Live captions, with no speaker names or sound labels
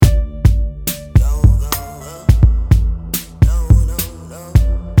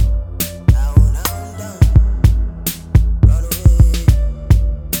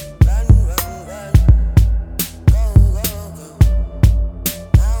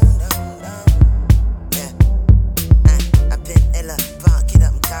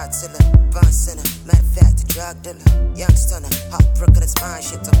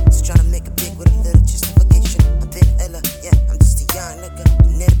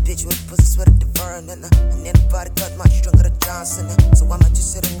burning. And anybody got much stronger than Johnson. So I might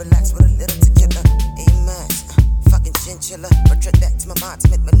just sit and relax with a little tequila. E.M.S fucking chinchilla. Retreat back to my mind to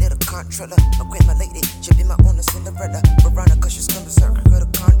make my little controller. My grandma lady, she be my own Cinderella. Veronica, she's come berserk, her the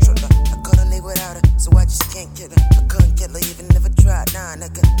controller. I couldn't live without her, so I just can't kill her. I couldn't kill her, even if I tried. Nah,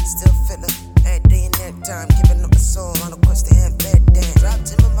 nigga, still feel her. Every day and every time, giving up my soul on a quest to end bed damn.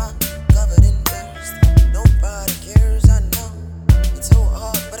 Dropped in my mind, covered in dust. Nobody cares, I know. It's so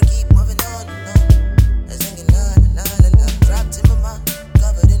hard, but I keep moving on and on. I singing la la la la. Dropped in my mind,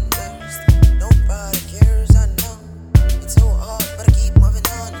 covered in dust. Nobody cares, I know. It's so hard, but I keep moving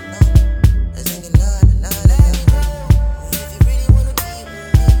on and on. I singing la la la la. If you really wanna be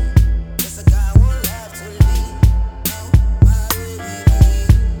with me, 'cause a guy won't have to leave. Oh, my baby,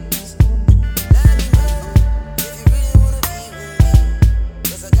 please. Let me know if you really wanna be with me,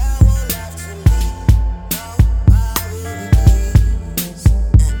 'cause a guy won't have to leave. Oh, my baby, please.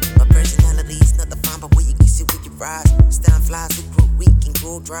 My personality's not defined by where you kiss it with your eyes. Stand flies with grow weak and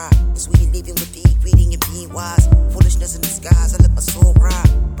grow dry. It's we living with the reading and being wise. Foolishness in disguise, I let my soul cry.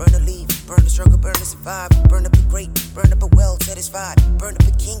 Burn the leaf, burn the struggle, burn the survive. Burn up a great, burn up a well satisfied. Burn up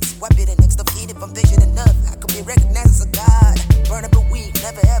a king, wipe it and next up heat. If I'm patient enough, I could be recognized as a god. Burn up a weak,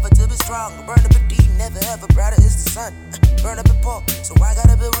 never ever to be strong. Burn up a deep, never ever brighter is the sun. Burn up a pork, so I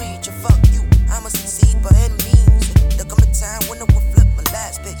gotta be rich. Fuck you, I'ma succeed by any means. There come a time when I will flip my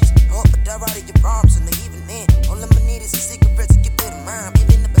last bitch.